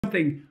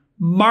something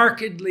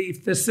markedly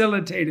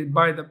facilitated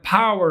by the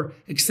power,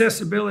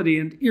 accessibility,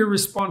 and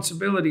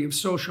irresponsibility of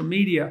social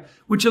media,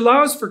 which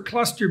allows for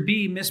cluster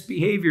B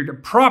misbehavior to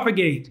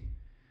propagate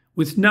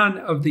with none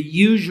of the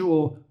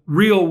usual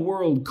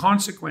real-world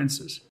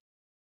consequences.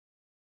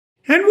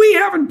 And we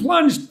haven't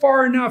plunged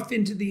far enough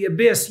into the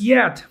abyss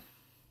yet.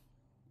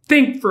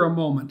 Think for a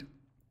moment.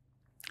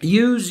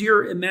 Use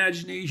your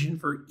imagination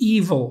for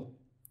evil,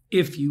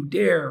 if you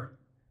dare.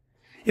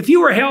 If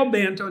you were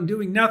hell-bent on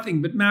doing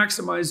nothing but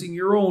maximizing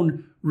your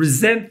own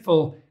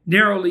resentful,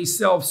 narrowly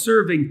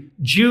self-serving,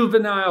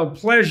 juvenile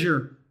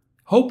pleasure,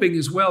 hoping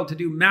as well to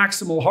do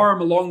maximal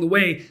harm along the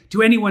way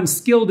to anyone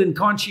skilled and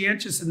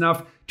conscientious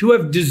enough to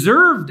have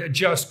deserved a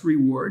just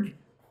reward,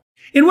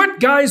 in what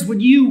guise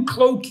would you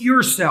cloak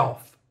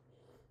yourself?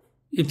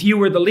 If you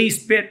were the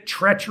least bit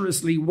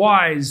treacherously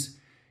wise,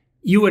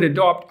 you would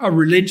adopt a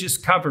religious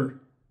cover.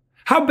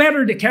 How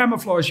better to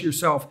camouflage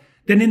yourself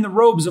than in the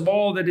robes of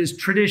all that is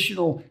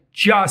traditional,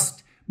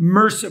 just,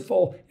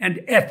 merciful,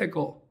 and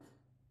ethical?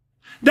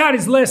 That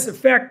is less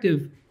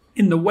effective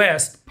in the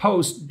West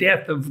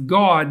post-death of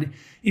God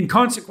in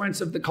consequence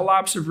of the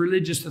collapse of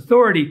religious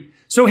authority.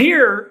 So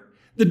here,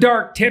 the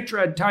dark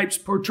tetrad types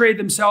portray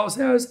themselves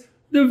as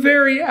the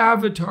very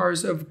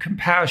avatars of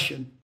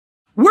compassion.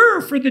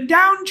 We're for the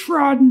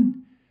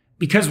downtrodden,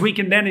 because we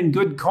can then in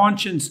good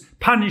conscience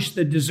punish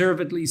the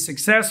deservedly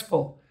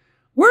successful.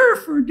 We're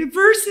for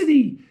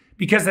diversity,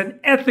 because an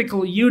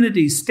ethical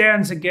unity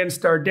stands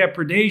against our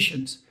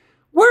depredations.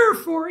 We're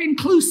for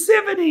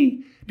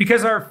inclusivity,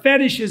 because our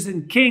fetishes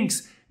and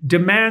kinks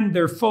demand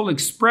their full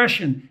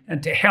expression,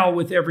 and to hell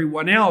with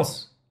everyone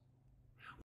else.